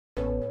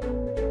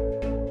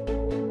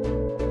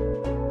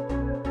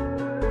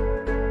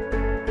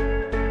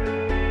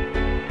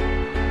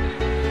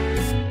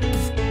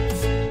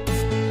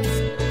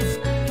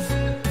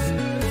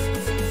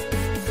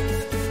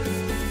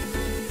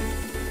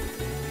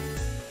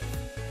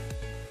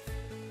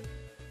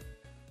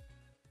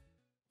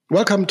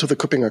Welcome to the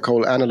Kuppinger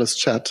Cole Analyst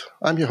Chat.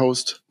 I'm your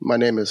host. My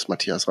name is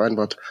Matthias.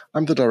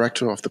 I'm the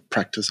director of the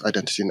practice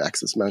Identity and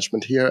Access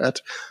Management here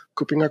at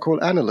Kuppinger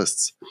Cole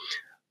Analysts.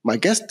 My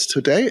guest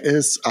today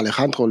is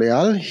Alejandro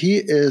Leal. He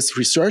is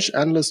research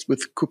analyst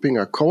with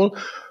Kuppinger Cole,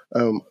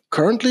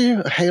 currently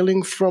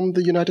hailing from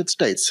the United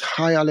States.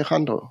 Hi,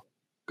 Alejandro.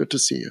 Good to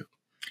see you.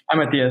 Hi,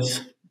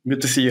 Matthias. Good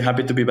to see you.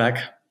 Happy to be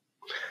back.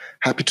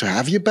 Happy to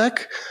have you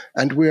back.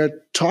 And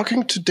we're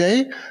talking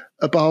today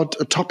about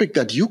a topic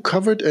that you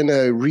covered in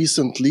a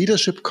recent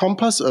Leadership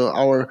Compass,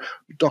 our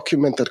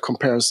document that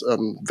compares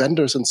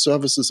vendors and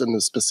services in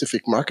a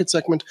specific market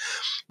segment.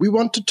 We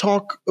want to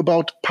talk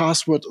about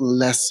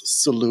passwordless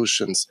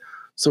solutions.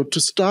 So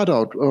to start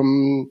out,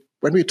 when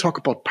we talk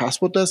about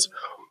passwordless,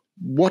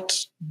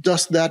 what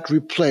does that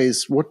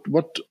replace?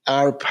 What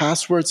are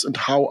passwords and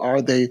how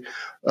are they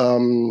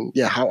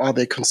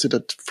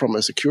considered from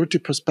a security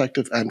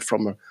perspective and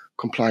from a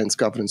compliance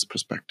governance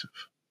perspective?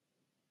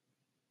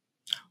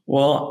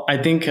 Well, I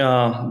think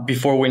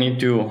before we need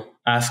to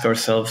ask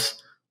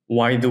ourselves,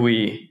 why do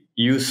we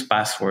use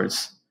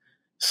passwords?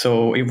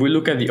 So if we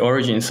look at the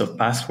origins of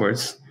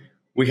passwords,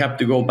 we have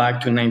to go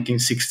back to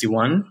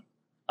 1961.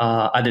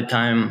 At the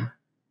time,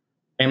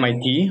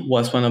 MIT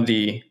was one of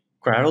the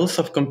cradles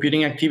of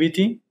computing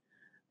activity.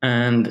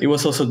 And it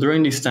was also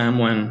during this time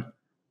when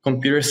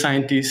computer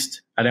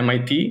scientists at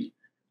MIT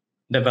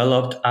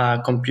developed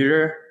a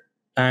computer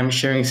time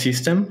sharing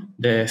system,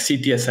 the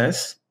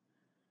CTSS.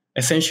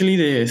 Essentially,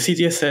 the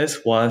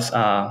CTSS was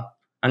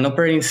an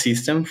operating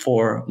system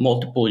for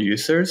multiple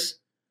users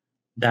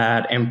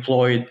that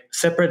employed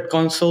separate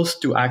consoles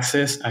to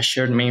access a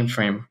shared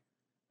mainframe.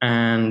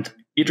 And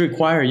it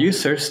required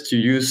users to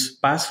use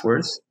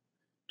passwords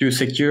to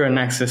secure and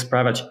access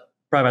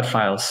private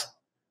files.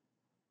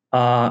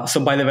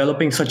 So by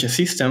developing such a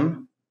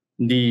system,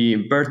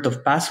 the birth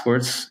of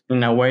passwords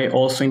in a way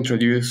also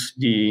introduced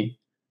the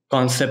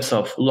concepts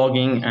of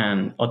logging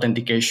and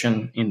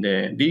authentication in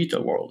the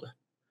digital world.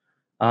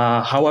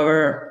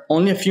 However,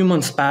 only a few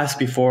months passed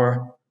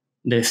before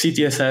the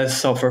CTSS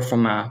suffered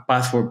from a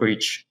password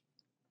breach.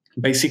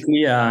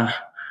 Basically, a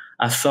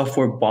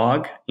software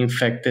bug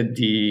infected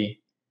the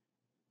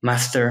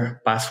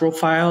master password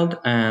file,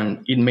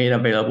 and it made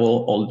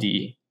available all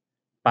the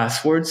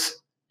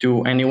passwords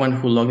to anyone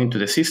who logged into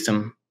the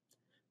system.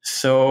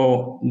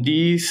 So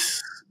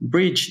this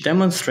breach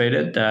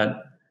demonstrated that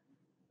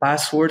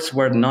passwords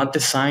were not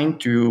designed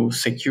to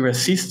secure a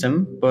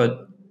system,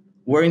 but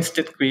were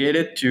instead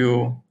created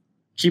to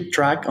keep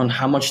track on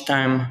how much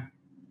time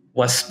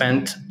was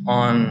spent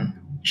on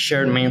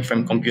shared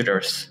mainframe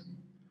computers.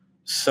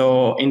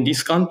 So in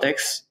this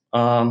context,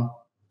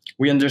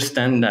 we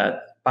understand that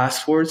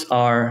passwords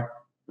are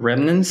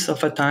remnants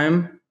of a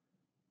time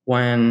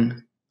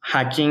when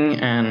hacking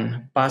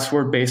and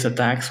password-based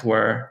attacks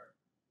were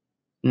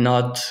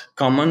not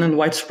common and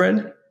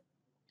widespread.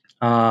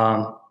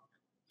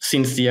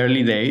 Since the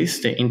early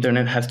days, the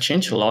internet has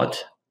changed a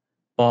lot,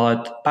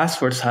 but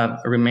passwords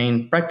have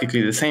remained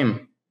practically the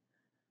same.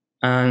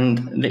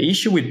 And the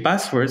issue with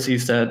passwords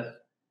is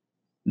that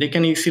they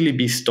can easily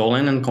be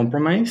stolen and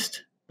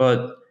compromised,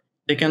 but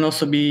they can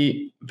also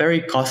be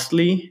very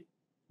costly,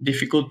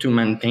 difficult to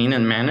maintain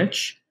and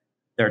manage.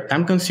 They're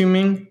time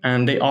consuming,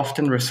 and they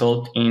often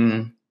result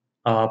in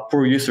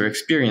poor user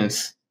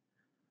experience.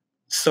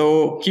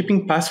 So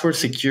keeping passwords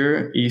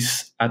secure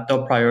is a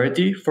top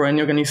priority for any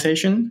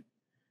organization,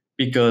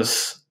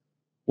 because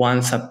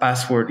once a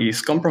password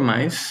is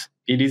compromised,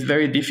 it is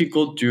very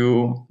difficult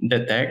to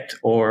detect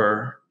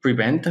or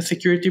prevent a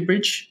security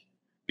breach,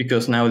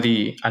 because now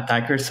the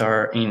attackers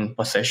are in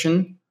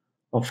possession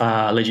of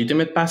a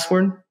legitimate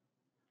password.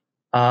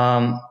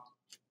 Some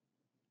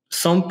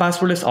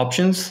passwordless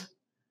options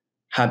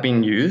have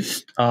been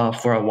used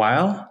for a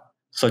while,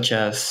 such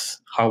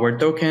as hardware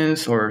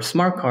tokens or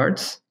smart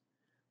cards.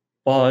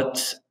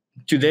 But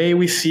today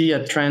we see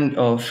a trend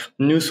of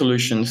new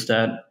solutions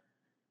that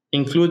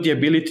include the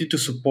ability to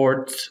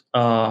support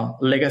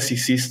legacy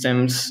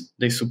systems.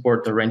 They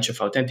support a range of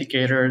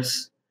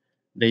authenticators.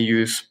 They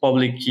use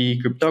public key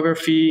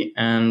cryptography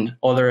and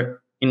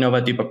other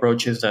innovative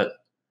approaches that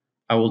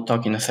I will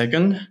talk in a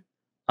second.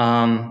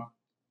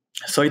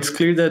 So it's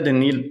clear that the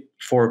need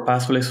for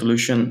passwordless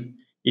solution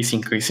is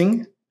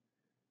increasing.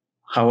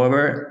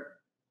 However,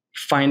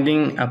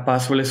 finding a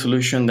passwordless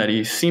solution that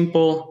is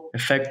simple,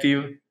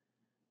 effective,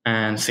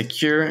 and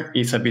secure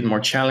is a bit more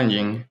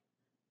challenging.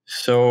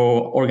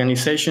 So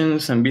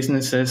organizations and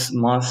businesses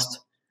must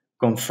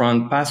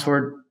confront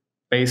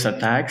password-based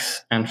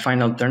attacks and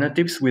find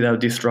alternatives without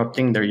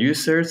disrupting their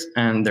users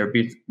and their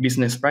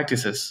business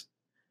practices.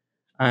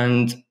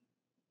 And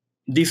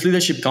this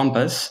Leadership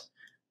Compass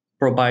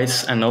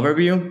provides an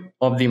overview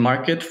of the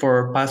market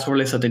for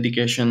passwordless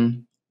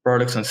authentication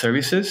products and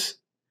services,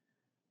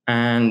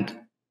 and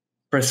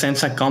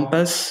presents a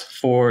compass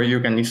for you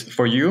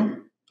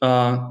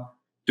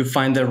to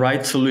find the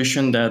right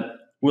solution that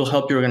will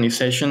help your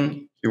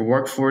organization, your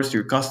workforce,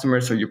 your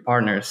customers, or your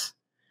partners.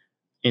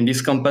 In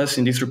this compass,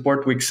 in this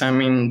report, we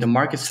examine the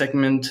market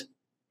segment,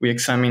 we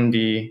examine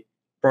the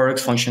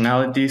products,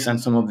 functionalities, and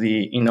some of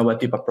the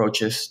innovative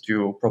approaches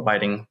to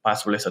providing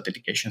passwordless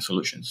authentication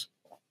solutions.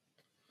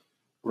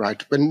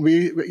 Right.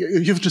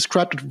 You've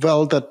described it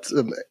well that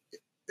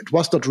it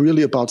was not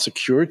really about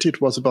security. It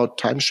was about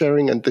time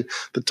sharing and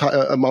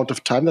the amount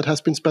of time that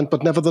has been spent.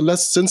 But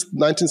nevertheless, since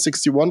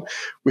 1961,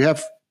 we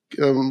have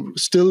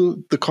still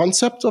the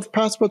concept of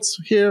passwords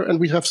here, and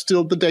we have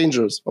still the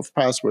dangers of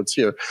passwords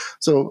here.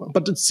 So,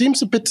 but it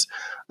seems a bit,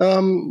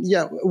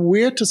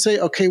 weird to say,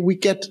 okay, we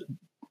get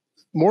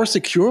more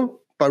secure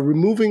by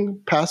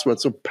removing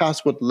passwords. So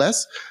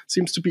passwordless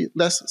seems to be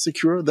less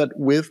secure than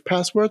with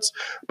passwords,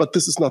 but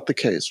this is not the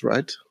case,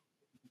 right?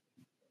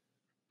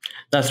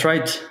 That's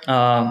right.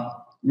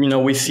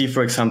 We see,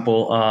 for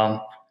example,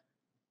 a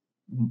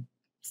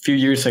few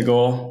years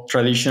ago,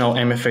 traditional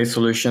MFA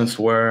solutions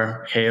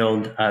were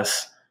hailed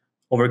as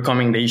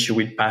overcoming the issue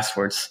with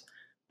passwords.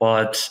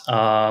 But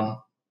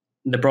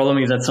the problem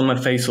is that some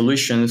MFA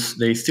solutions,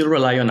 they still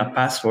rely on a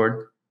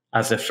password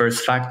as the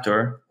first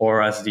factor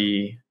or as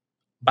the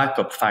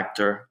backup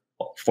factor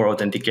for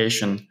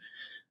authentication.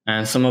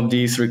 And some of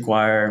these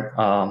require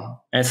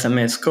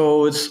SMS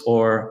codes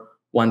or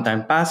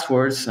one-time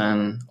passwords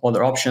and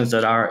other options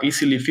that are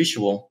easily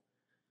phishable.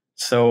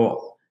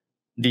 So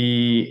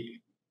the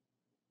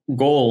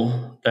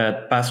goal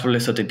that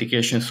passwordless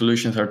authentication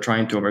solutions are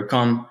trying to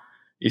overcome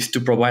is to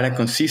provide a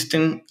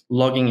consistent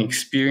logging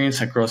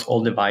experience across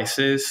all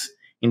devices,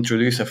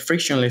 introduce a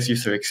frictionless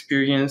user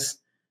experience,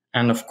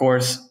 and of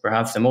course,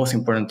 perhaps the most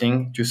important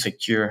thing, to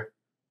secure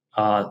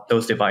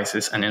those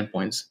devices and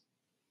endpoints.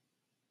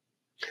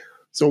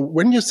 So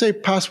when you say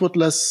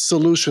passwordless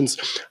solutions,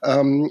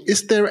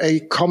 is there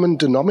a common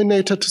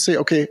denominator to say,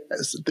 okay,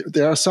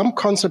 there are some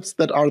concepts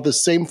that are the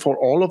same for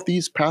all of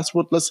these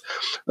passwordless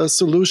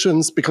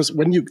solutions? Because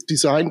when you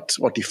designed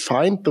or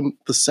defined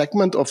the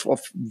segment of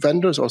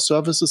vendors or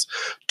services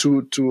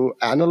to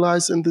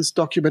analyze in this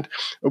document,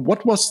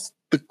 what was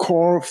the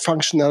core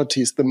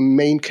functionalities, the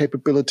main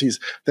capabilities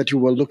that you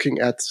were looking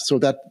at? So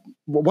that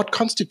what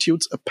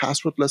constitutes a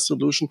passwordless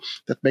solution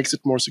that makes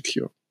it more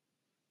secure?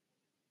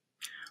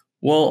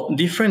 Well,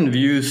 different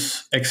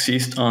views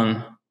exist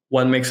on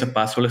what makes a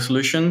passwordless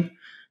solution,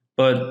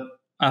 but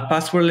a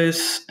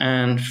passwordless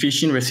and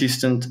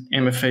phishing-resistant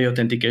MFA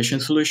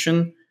authentication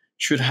solution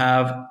should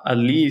have at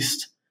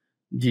least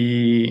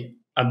the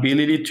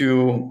ability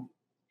to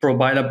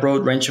provide a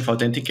broad range of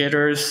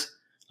authenticators,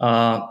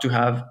 to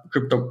have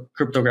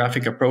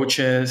cryptographic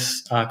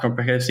approaches, a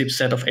comprehensive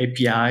set of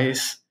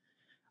APIs,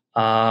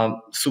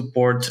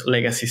 support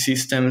legacy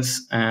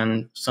systems,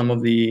 and some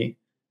of the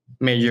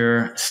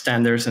major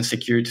standards and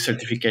security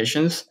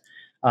certifications.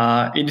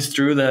 It is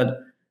true that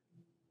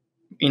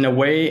in a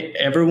way,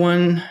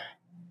 everyone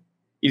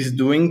is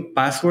doing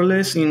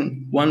passwordless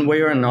in one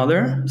way or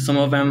another. Some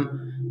of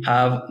them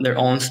have their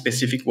own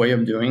specific way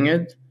of doing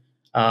it.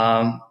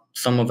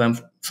 Some of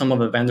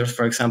the vendors,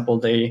 for example,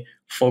 they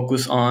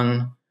focus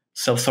on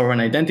self-sovereign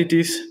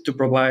identities to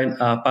provide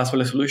a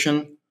passwordless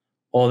solution.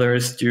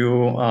 Others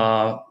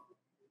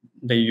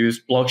they use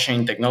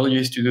blockchain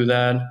technologies to do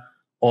that.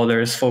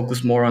 Others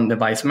focus more on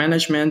device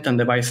management and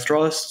device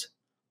trust.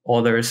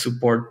 Others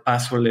support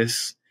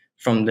passwordless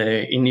from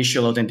the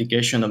initial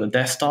authentication of the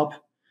desktop.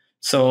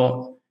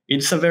 So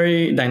it's a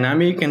very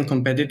dynamic and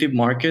competitive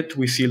market.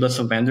 We see lots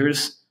of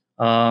vendors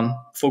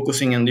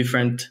focusing on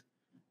different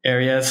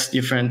areas,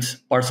 different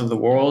parts of the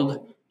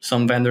world.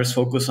 Some vendors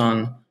focus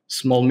on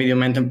small,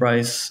 medium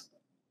enterprises,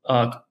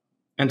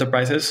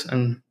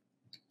 and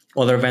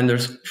other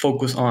vendors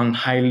focus on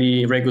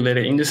highly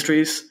regulated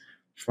industries,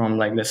 from,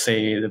 like, let's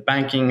say, the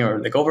banking or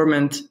the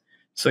government.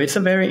 So it's a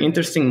very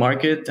interesting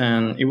market,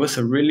 and it was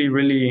a really,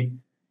 really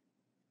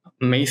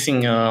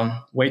amazing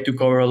way to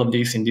cover all of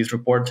this in this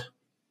report.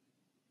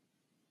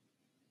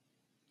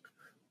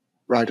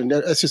 Right, and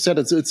as you said,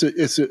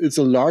 it's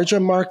a larger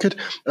market.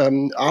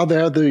 Are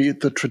there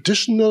the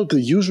traditional,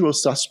 the usual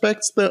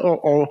suspects there,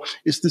 or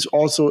is this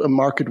also a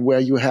market where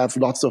you have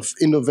lots of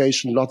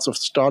innovation, lots of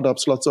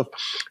startups, lots of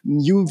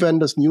new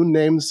vendors, new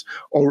names,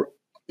 or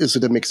is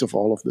it a mix of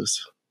all of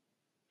this?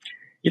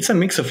 It's a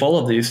mix of all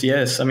of this,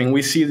 yes. I mean,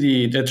 we see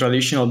the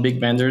traditional big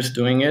vendors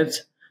doing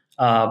it,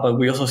 but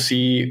we also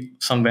see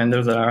some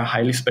vendors that are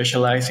highly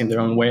specialized in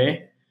their own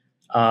way.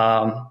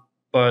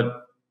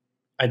 But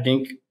I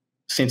think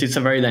since it's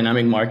a very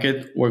dynamic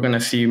market, we're going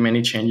to see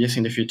many changes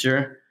in the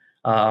future.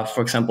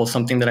 For example,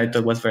 something that I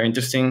thought was very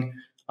interesting,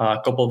 a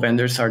couple of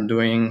vendors are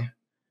doing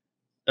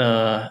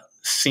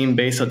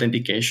SIM-based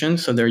authentication.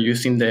 So they're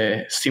using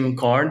the SIM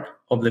card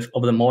of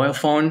the mobile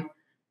phone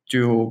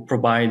to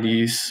provide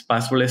this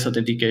passwordless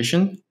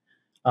authentication.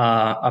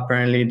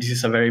 Apparently, this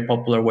is a very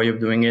popular way of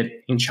doing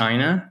it in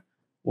China,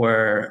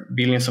 where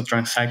billions of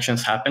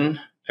transactions happen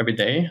every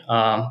day.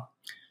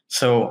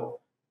 So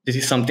this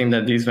is something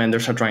that these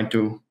vendors are trying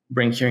to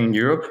bring here in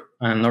Europe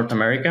and North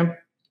America.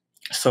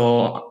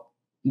 So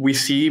we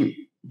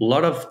see a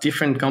lot of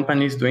different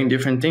companies doing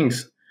different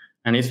things,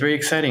 and it's very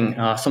exciting.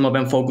 Some of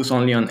them focus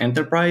only on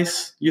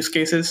enterprise use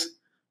cases.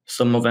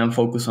 Some of them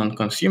focus on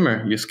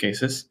consumer use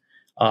cases.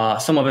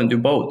 Some of them do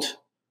both.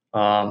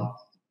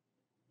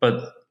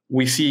 but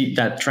we see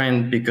that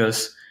trend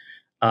because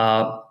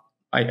I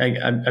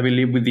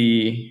believe with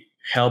the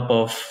help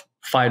of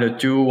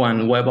FIDO2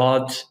 and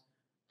WebAuth,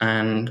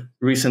 and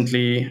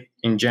recently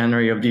in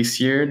January of this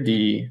year,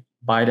 the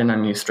Biden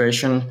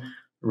administration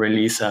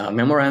released a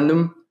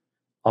memorandum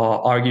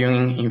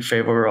arguing in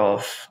favor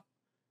of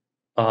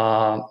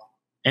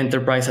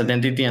enterprise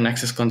identity and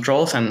access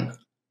controls and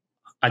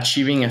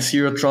achieving a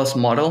zero trust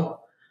model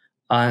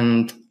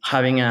and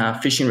having a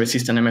phishing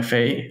resistant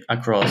MFA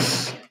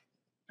across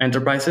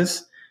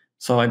enterprises.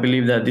 So I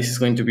believe that this is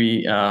going to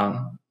be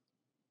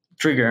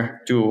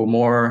trigger to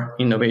more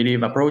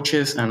innovative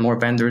approaches and more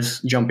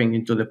vendors jumping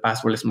into the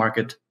passwordless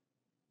market.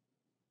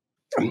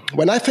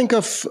 When I think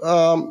of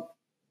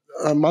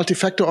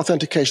multi-factor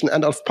authentication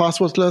and of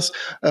passwordless,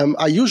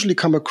 I usually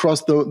come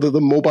across the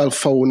mobile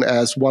phone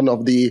as one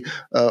of the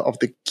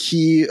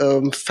key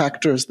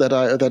factors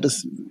that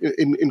is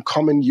in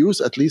common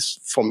use. At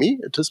least for me,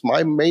 it is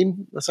my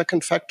main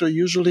second factor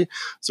usually.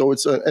 So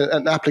it's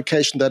an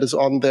application that is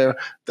on there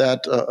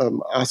that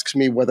asks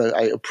me whether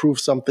I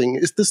approve something.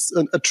 Is this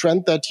a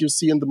trend that you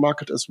see in the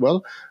market as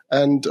well?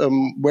 And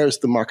where is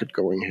the market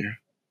going here?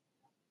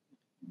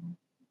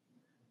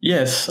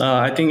 Yes,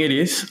 I think it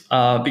is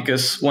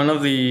because one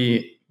of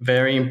the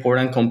very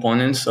important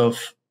components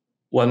of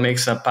what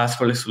makes a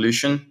passwordless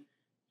solution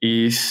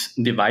is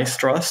device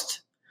trust.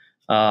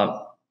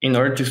 In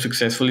order to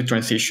successfully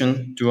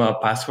transition to a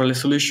passwordless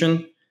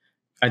solution,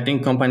 I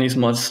think companies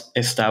must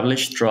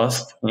establish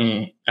trust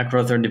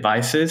across their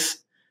devices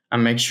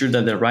and make sure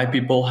that the right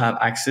people have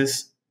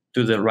access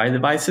to the right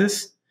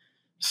devices.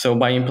 So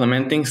by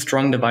implementing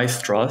strong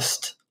device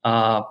trust,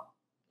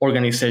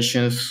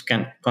 organizations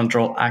can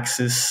control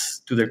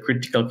access to their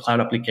critical cloud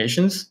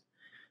applications.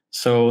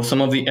 So some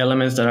of the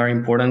elements that are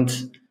important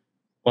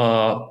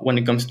when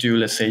it comes to,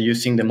 let's say,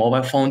 using the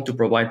mobile phone to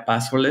provide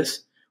passwordless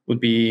would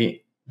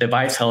be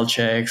device health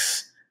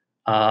checks,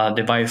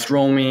 device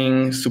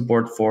roaming,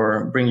 support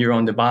for bring your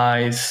own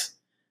device.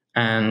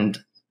 And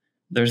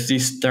there's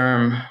this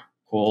term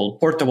called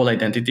portable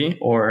identity,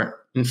 or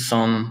in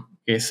some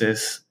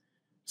cases,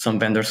 some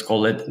vendors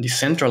call it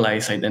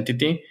decentralized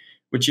identity,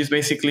 which is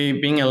basically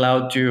being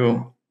allowed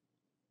to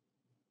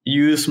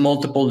use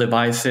multiple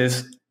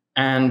devices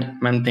and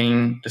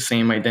maintain the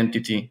same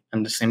identity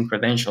and the same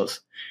credentials.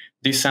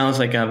 This sounds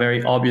like a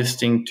very obvious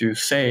thing to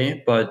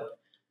say, but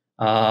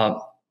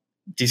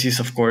this is,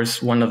 of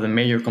course, one of the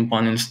major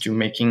components to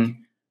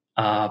making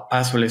a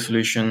passwordless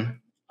solution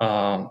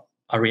a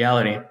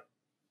reality.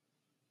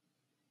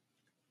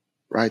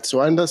 Right. So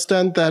I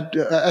understand that,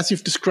 as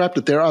you've described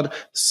it, there are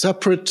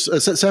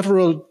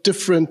several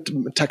different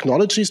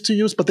technologies to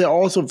use, but there are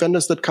also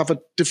vendors that cover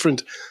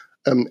different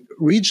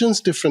regions,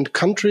 different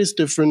countries,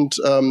 different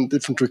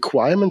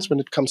requirements when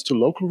it comes to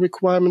local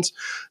requirements.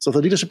 So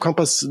the Leadership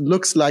Compass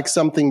looks like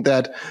something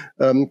that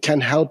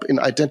can help in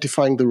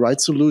identifying the right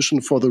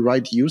solution for the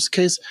right use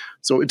case.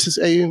 So it is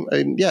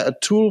a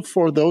tool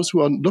for those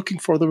who are looking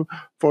for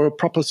a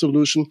proper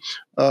solution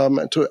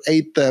to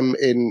aid them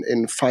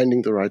in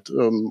finding the right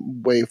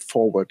way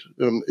forward.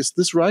 Is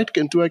this right?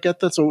 Do I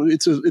get that? So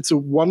it's a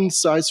one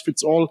size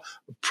fits all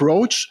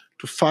approach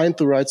to find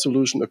the right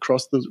solution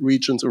across the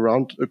regions,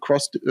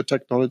 across the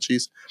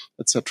technologies,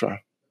 etc.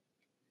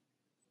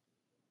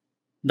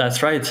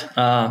 That's right.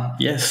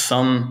 Yes,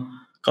 some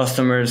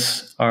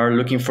customers are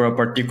looking for a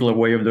particular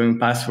way of doing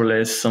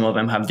passwordless. Some of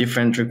them have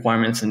different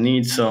requirements and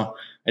needs. So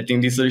I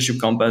think this Leadership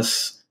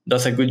Compass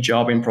does a good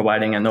job in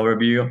providing an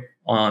overview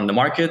on the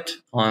market,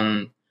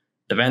 on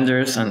the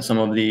vendors, and some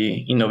of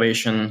the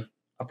innovation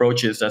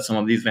approaches that some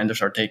of these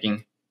vendors are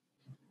taking.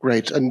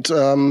 Great. And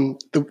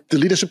the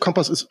Leadership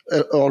Compass is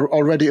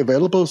already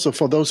available. So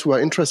for those who are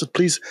interested,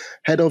 please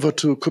head over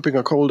to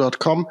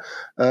kuppingercole.com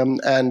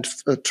and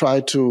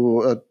try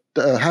to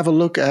have a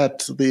look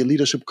at the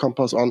Leadership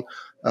Compass on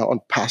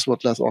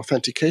passwordless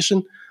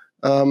authentication.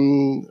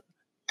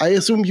 I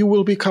assume you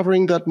will be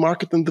covering that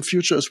market in the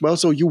future as well.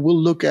 So you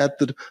will look at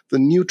the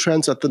new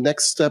trends, at the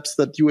next steps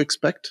that you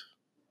expect?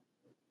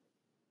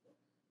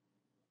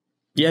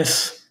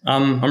 Yes,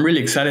 I'm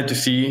really excited to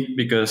see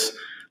because,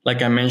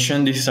 like I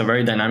mentioned, this is a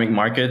very dynamic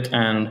market,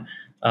 and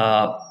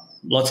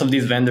lots of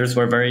these vendors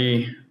were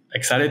very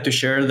excited to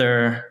share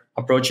their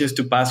approaches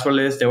to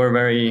passwordless. They were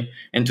very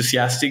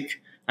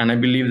enthusiastic, and I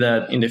believe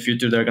that in the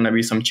future there are going to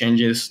be some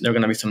changes, there are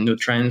going to be some new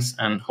trends,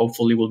 and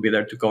hopefully we'll be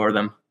there to cover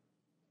them.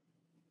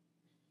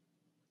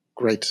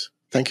 Great.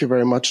 Thank you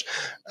very much.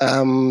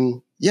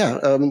 Thank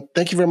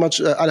you very much,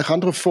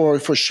 Alejandro,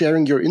 for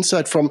sharing your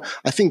insight from,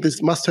 I think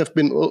this must have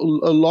been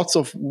lots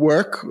of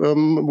work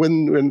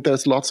when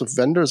there's lots of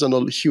vendors and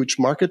a huge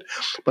market.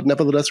 But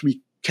nevertheless,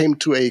 we came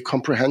to a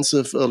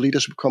comprehensive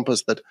Leadership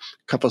Compass that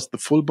covers the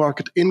full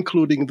market,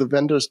 including the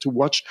vendors to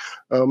watch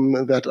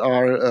that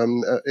are,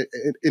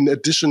 in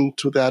addition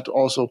to that,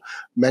 also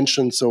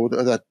mentioned, so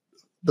that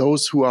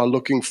those who are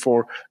looking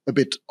for a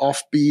bit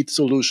offbeat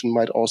solution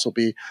might also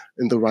be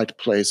in the right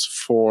place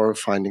for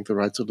finding the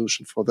right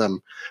solution for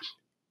them.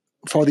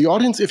 for the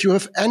audience, if you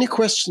have any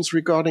questions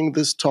regarding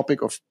this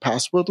topic of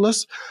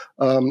passwordless,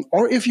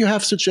 or if you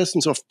have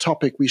suggestions of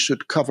topic we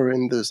should cover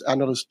in this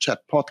Analyst Chat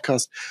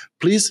podcast,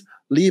 please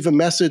leave a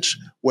message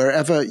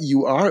wherever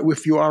you are.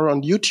 If you are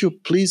on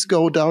YouTube, please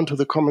go down to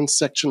the comments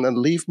section and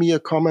leave me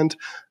a comment.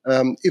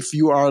 If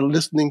you are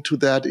listening to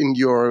that in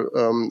your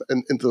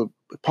in the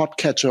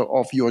podcatcher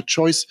of your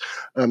choice,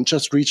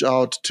 just reach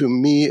out to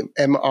me,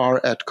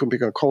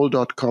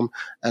 mr@kumbigacole.com,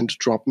 and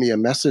drop me a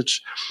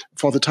message.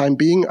 For the time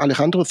being,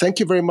 Alejandro,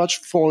 thank you very much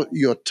for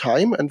your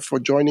time and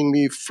for joining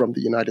me from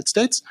the United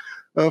States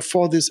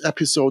for this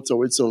episode.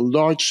 So it's a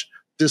large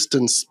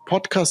distance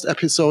podcast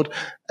episode,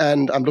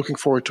 and I'm looking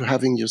forward to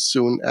having you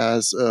soon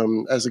as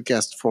a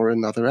guest for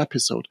another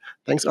episode.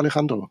 Thanks,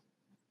 Alejandro.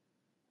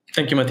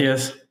 Thank you,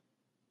 Matthias.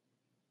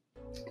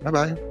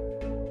 Bye-bye.